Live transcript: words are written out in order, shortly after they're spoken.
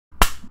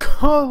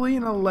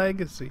Colina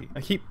Legacy.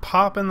 I keep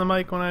popping the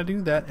mic when I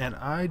do that, and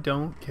I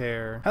don't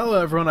care. Hello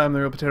everyone, I'm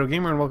the Real Potato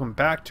Gamer, and welcome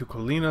back to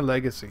Colina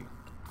Legacy.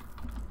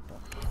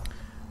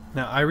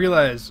 Now, I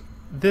realize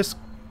this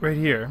right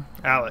here,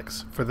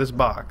 Alex, for this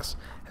box,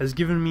 has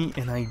given me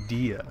an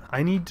idea.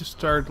 I need to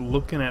start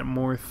looking at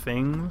more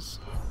things.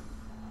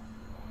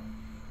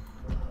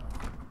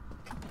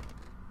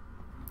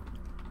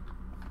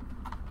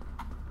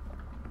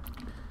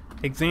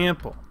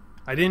 Example,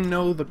 I didn't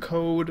know the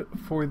code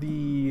for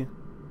the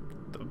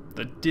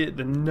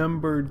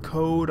numbered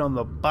code on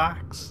the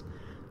box,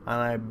 and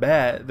I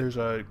bet there's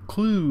a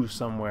clue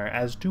somewhere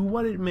as to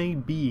what it may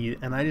be,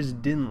 and I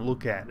just didn't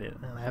look at it,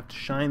 and I have to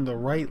shine the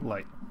right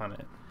light on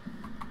it.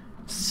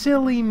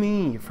 Silly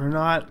me for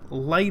not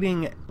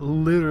lighting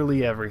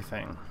literally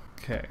everything.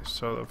 Okay,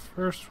 so the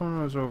first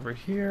one was over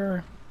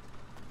here.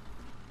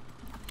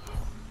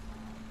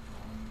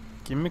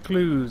 Give me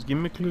clues, give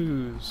me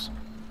clues.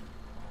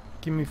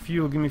 Give me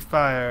fuel, give me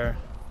fire.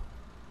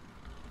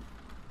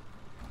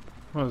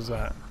 What was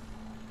that?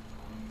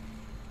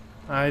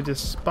 I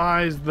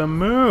despise the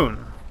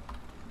moon.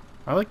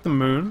 I like the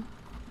moon.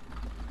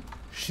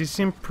 She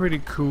seemed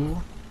pretty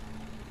cool.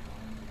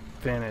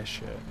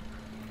 Vanish it.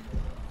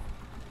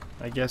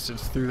 I guess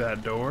it's through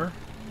that door.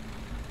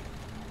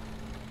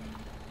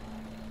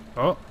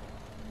 Oh.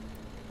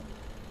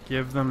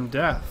 Give them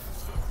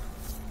death.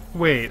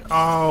 Wait,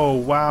 oh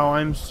wow,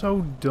 I'm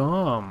so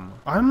dumb.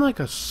 I'm like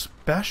a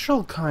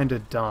special kind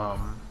of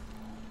dumb.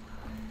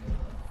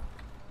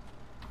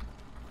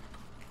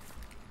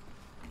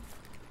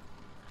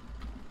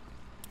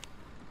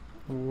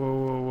 Whoa,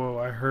 whoa, whoa,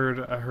 I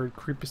heard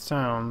creepy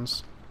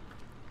sounds.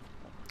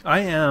 I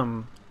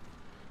am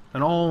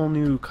an all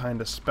new kind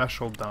of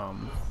special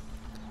dumb.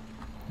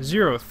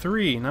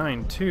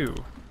 0392.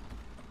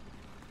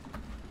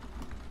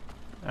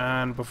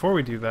 And before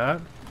we do that,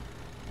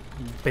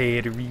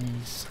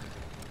 batteries.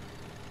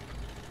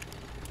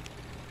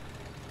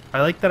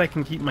 I like that I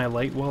can keep my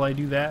light while I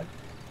do that.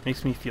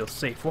 Makes me feel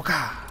safe.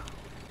 Waka!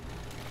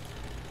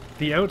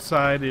 The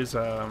outside is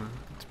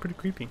it's pretty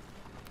creepy.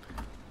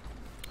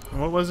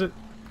 What was it?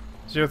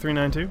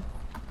 0392?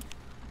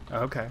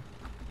 Okay.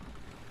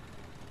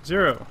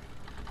 0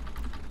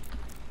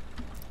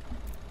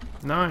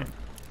 9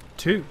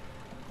 2.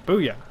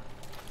 Booyah.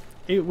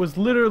 It was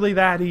literally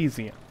that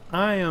easy.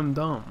 I am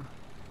dumb.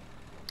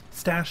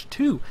 Stash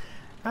 2.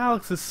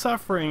 Alex is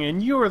suffering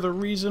and you're the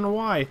reason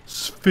why.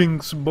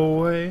 Sphinx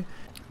boy.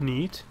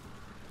 Neat.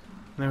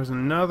 There's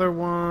another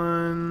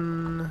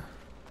one,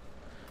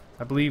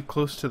 I believe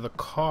close to the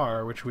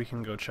car, which we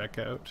can go check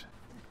out.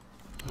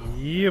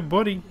 Yeah,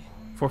 buddy.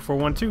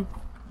 4412.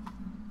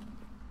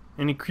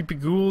 Any creepy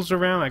ghouls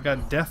around? I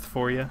got death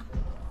for you.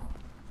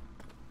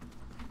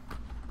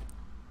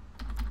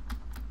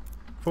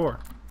 4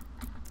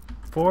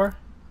 4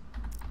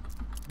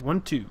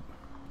 1 2.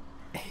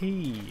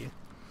 Hey.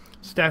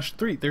 Stash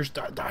 3. There's.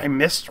 I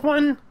missed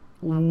one?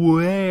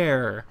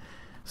 Where?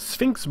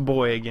 Sphinx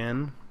boy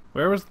again.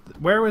 Where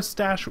was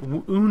stash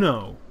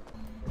uno?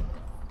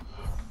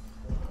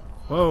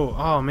 Whoa.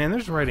 Oh man,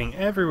 there's writing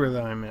everywhere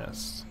that I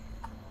missed.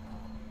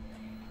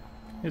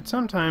 It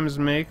sometimes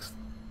makes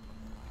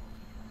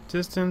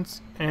distance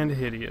and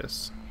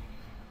hideous.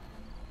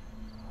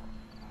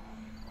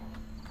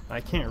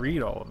 I can't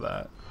read all of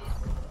that.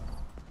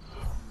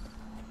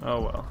 Oh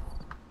well.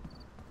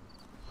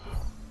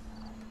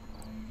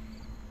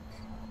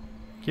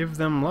 Give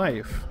them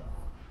life.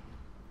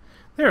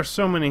 There are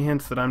so many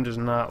hints that I'm just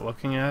not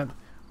looking at.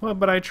 Well,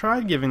 but I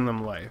tried giving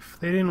them life.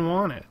 They didn't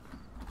want it.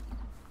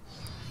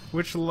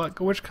 Which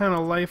kind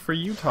of life are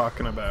you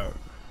talking about?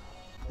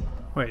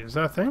 Wait, is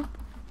that a thing?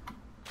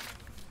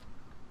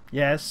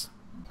 Yes.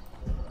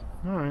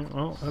 Alright,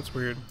 well, that's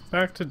weird.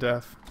 Back to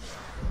death.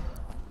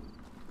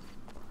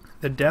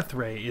 The death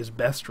ray is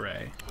best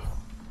ray.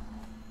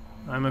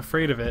 I'm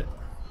afraid of it.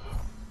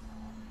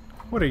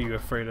 What are you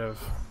afraid of?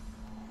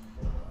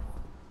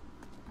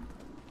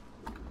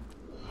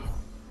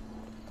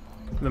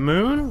 The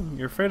moon?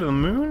 You're afraid of the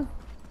moon?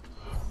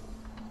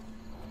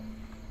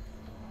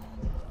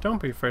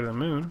 Don't be afraid of the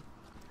moon.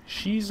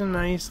 She's a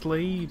nice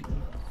lady.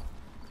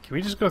 Can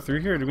we just go through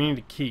here, or do we need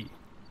a key?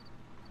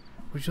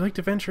 Would you like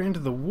to venture into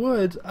the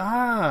woods?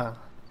 Ah!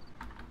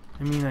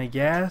 I mean, I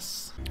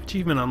guess.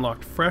 Achievement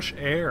unlocked. Fresh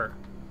air.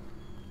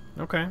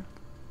 Okay.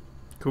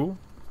 Cool.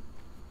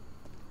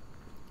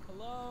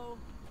 Hello?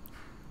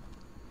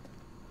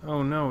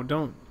 Oh no,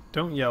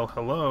 don't yell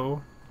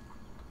hello.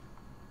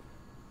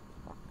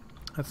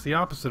 That's the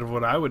opposite of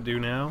what I would do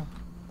now.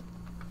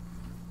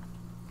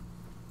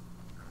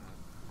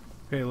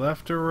 Okay,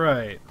 left or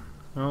right?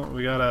 Oh,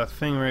 we got a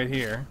thing right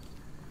here.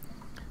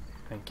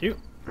 Thank you.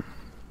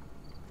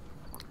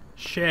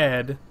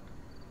 Shed.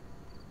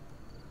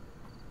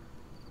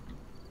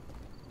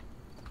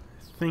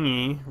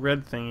 Thingy,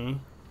 red thingy.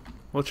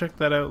 We'll check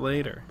that out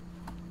later.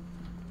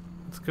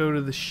 Let's go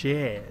to the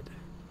shed.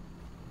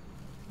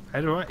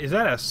 Is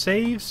that a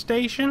save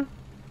station?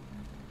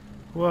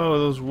 Whoa,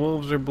 those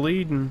wolves are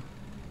bleeding.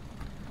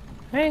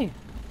 Hey!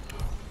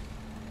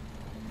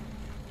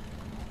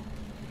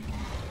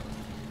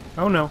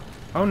 Oh no.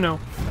 Oh no.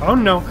 Oh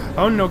no.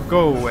 Oh no.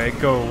 Go away.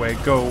 Go away.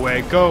 Go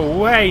away. Go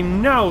away.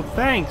 No,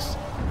 thanks.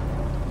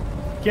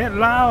 Get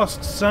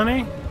lost,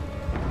 Sonny.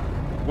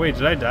 Wait,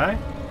 did I die?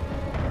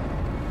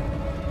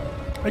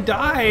 I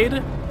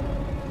died?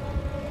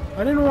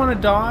 I didn't want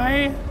to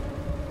die.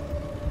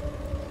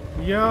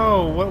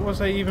 Yo, what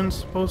was I even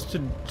supposed to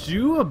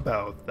do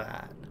about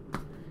that?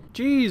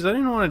 Jeez, I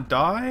didn't want to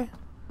die.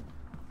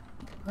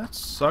 That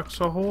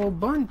sucks a whole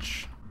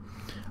bunch.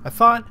 I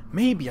thought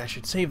maybe I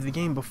should save the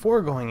game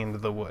before going into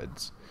the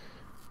woods.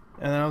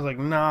 And then I was like,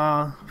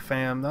 nah,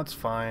 fam, that's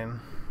fine.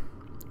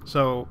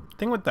 So, the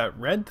thing with that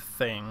red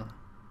thing,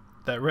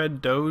 that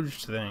red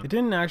doge thing, it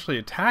didn't actually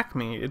attack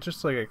me, it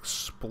just like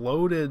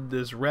exploded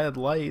this red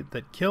light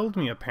that killed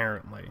me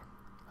apparently.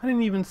 I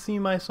didn't even see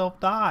myself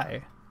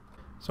die.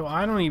 So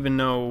I don't even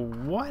know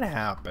what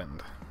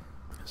happened.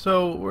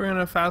 So we're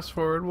gonna fast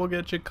forward, we'll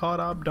get you caught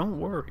up, don't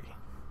worry.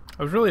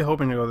 I was really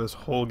hoping to go this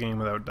whole game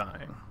without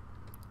dying.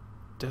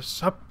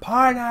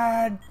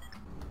 Disappointed!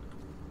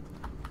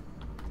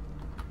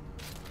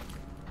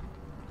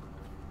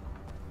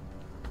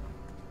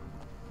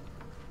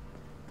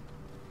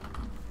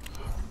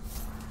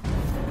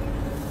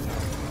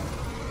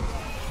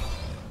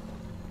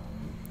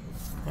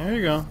 There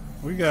you go.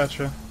 We got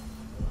you.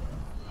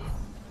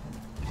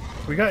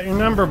 We got your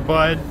number,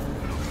 bud.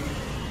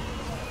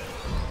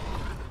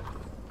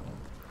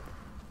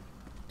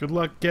 Good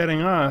luck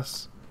getting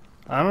us.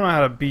 I don't know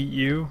how to beat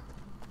you.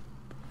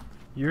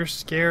 You're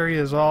scary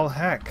as all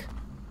heck.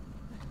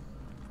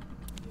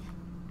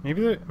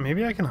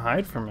 Maybe I can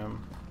hide from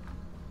him.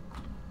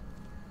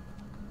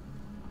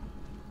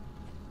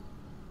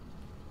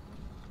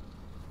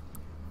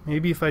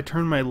 Maybe if I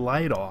turn my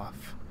light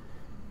off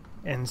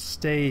and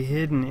stay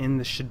hidden in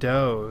the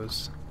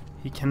shadows,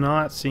 he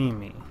cannot see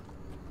me.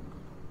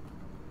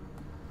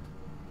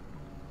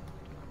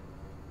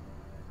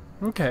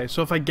 Okay,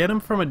 so if I get him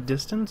from a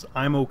distance,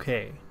 I'm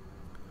okay.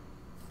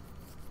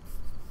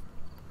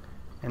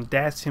 And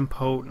that's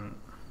important.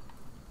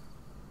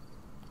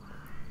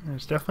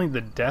 There's definitely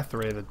the death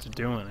ray that's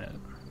doing it.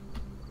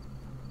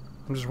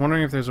 I'm just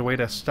wondering if there's a way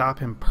to stop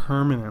him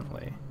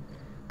permanently.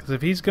 Because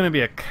if he's going to be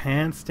a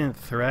constant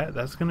threat,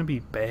 that's going to be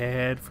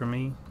bad for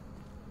me.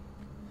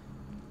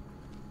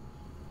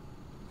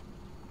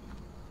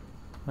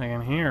 I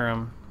can hear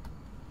him.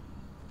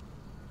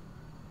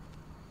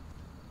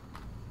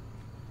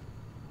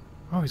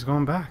 Oh, he's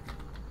going back.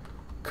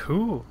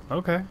 Cool.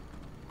 Okay.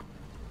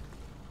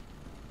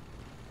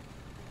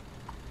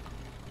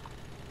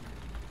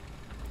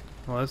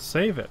 Well, let's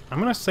save it. I'm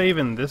gonna save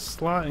in this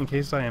slot in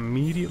case I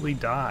immediately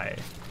die.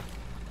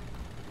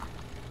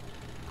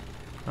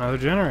 Another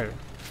generator.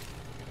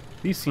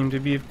 These seem to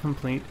be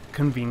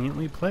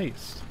conveniently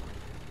placed.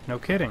 No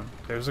kidding.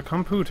 There's a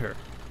computer.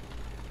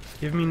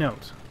 Give me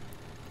note.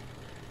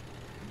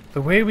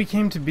 The way we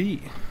came to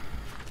be.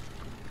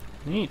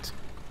 Neat.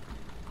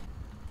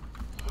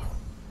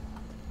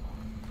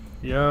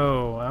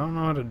 Yo, I don't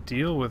know how to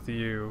deal with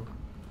you.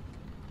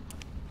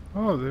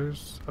 Oh,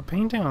 there's a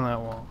painting on that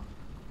wall.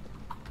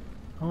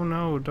 Oh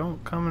no,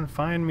 don't come and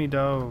find me,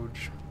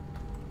 Doge.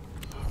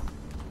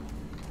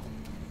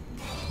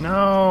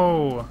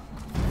 No!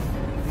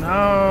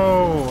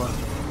 No!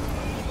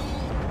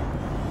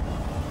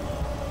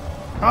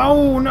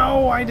 Oh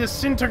no, I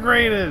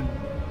disintegrated!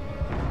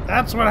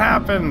 That's what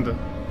happened!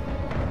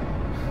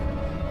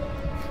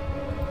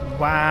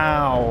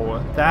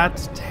 Wow,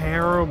 that's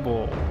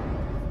terrible.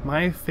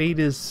 My fate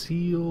is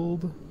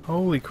sealed.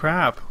 Holy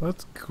crap,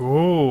 let's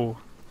go.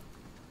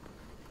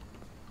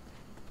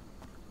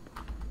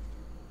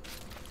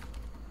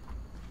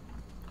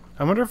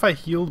 I wonder if I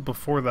healed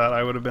before that,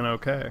 I would have been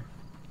okay.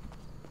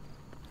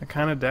 I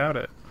kind of doubt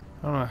it.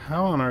 I don't know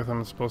how on earth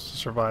I'm supposed to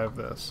survive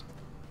this.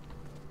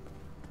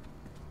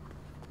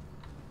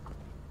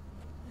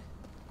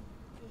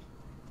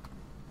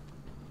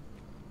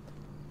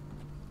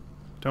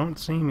 Don't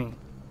see me.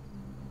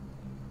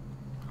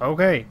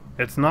 Okay,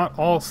 it's not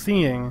all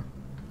seeing.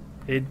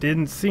 It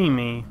didn't see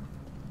me.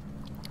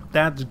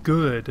 That's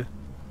good.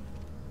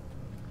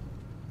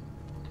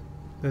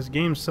 This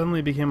game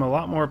suddenly became a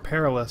lot more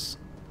perilous.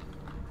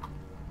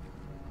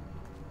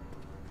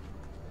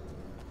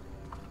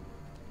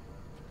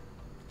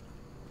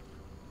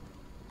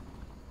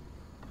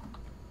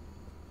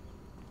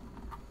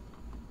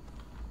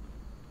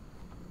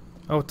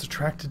 Oh, it's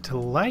attracted to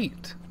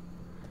light.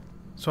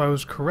 So I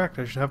was correct,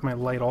 I should have my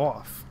light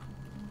off.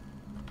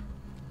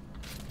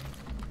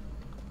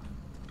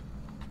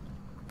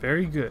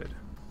 Very good.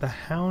 The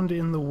hound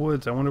in the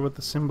woods, I wonder what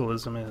the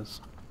symbolism is.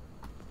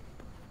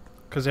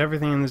 Because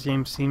everything in this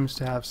game seems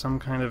to have some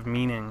kind of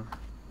meaning.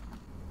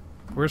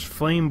 Where's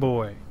Flame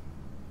Boy?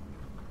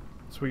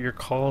 That's what you're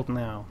called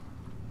now.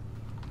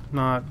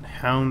 Not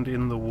hound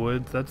in the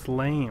woods, that's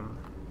lame.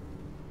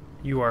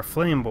 You are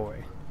Flame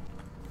Boy.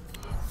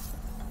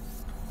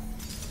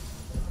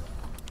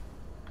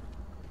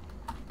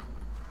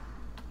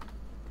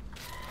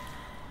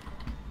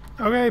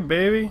 Okay,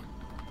 baby.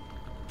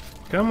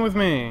 Come with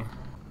me.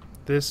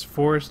 This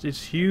forest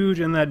is huge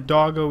and that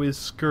doggo is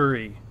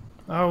scurry.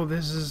 Oh,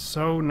 this is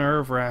so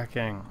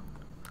nerve-wracking.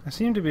 I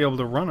seem to be able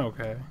to run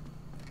okay.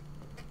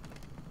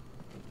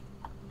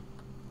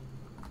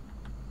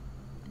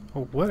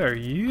 Oh, what are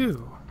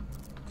you?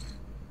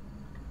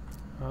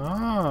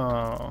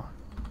 Oh.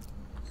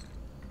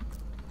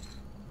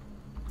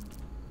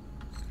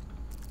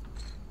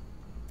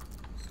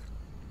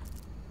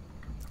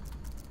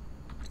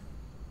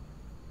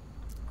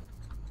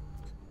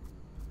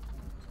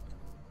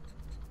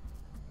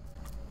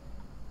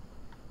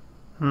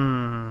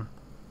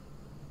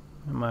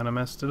 I might have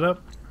messed it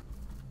up.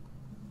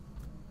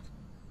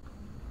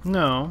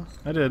 No,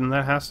 I didn't.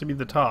 That has to be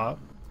the top.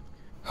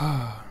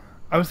 I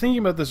was thinking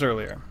about this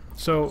earlier.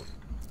 So,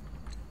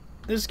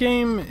 this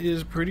game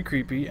is pretty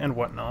creepy and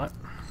whatnot.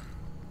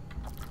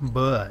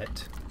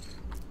 But,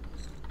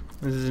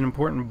 this is an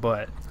important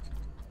but.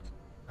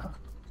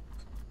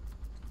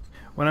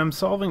 When I'm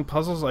solving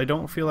puzzles, I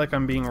don't feel like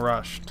I'm being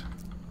rushed.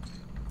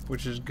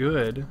 Which is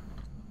good.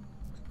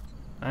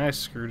 I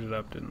screwed it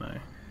up, didn't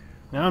I?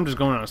 Now I'm just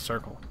going in a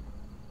circle.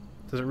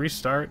 Does it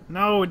restart?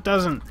 No, it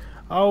doesn't!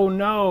 Oh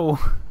no!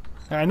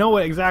 I know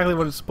exactly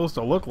what it's supposed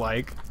to look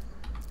like.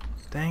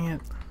 Dang it.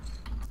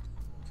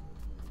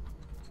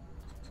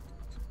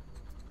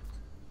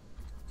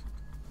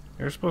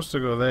 You're supposed to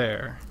go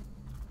there.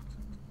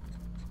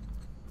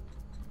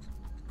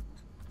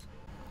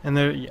 And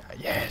there... Yeah,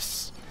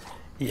 yes!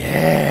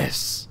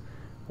 Yes!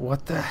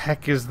 What the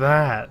heck is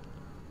that?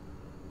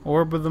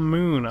 Orb of the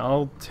moon.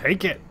 I'll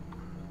take it!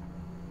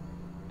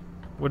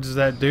 What does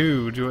that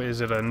do? Is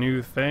it a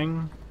new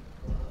thing?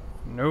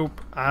 Nope.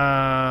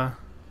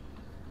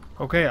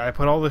 Okay, I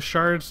put all the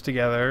shards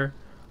together.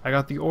 I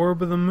got the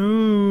orb of the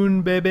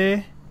moon,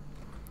 baby.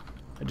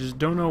 I just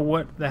don't know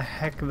what the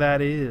heck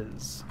that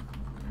is.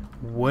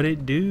 What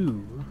it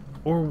do?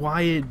 Or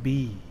why it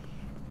be?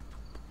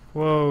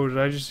 Whoa, did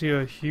I just see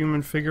a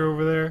human figure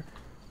over there?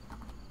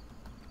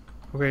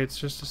 Okay, it's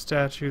just a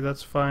statue.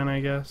 That's fine, I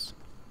guess.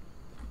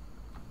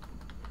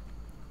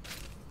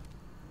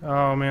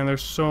 Oh man,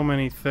 there's so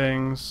many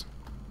things.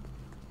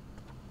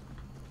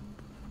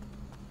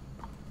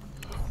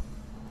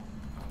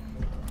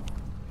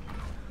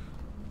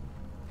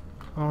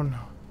 Oh no.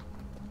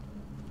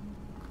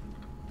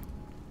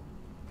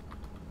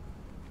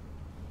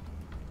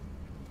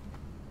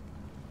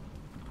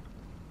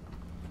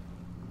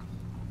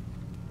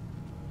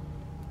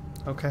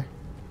 Okay,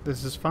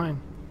 this is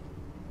fine.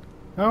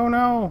 Oh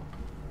no!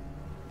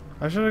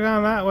 I should have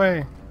gone that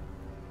way.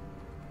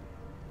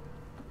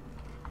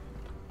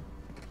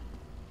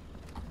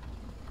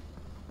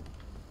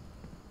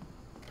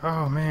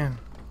 Oh man.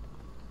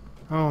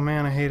 Oh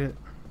man, I hate it.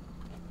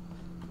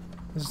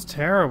 This is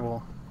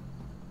terrible.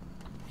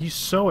 He's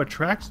so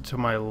attracted to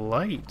my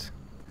light.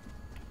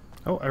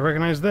 Oh, I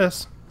recognize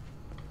this.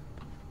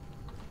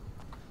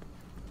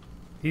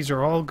 These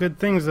are all good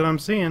things that I'm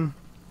seeing.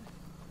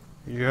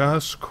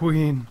 Yes,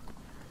 Queen.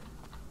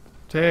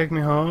 Take me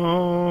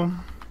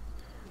home.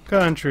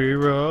 Country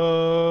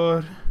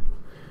road.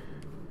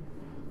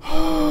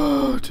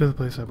 To the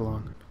place I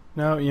belong.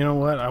 Now, you know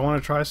what? I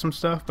want to try some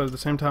stuff, but at the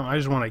same time, I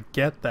just want to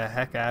get the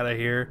heck out of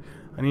here.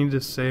 I need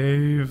to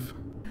save.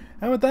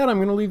 And with that, I'm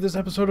going to leave this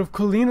episode of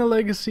Colina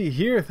Legacy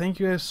here. Thank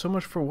you guys so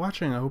much for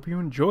watching. I hope you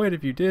enjoyed.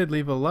 If you did,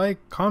 leave a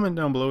like, comment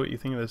down below what you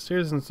think of this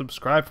series, and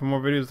subscribe for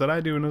more videos that I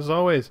do. And as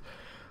always,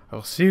 I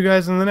will see you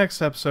guys in the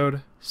next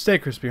episode. Stay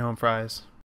crispy, home fries.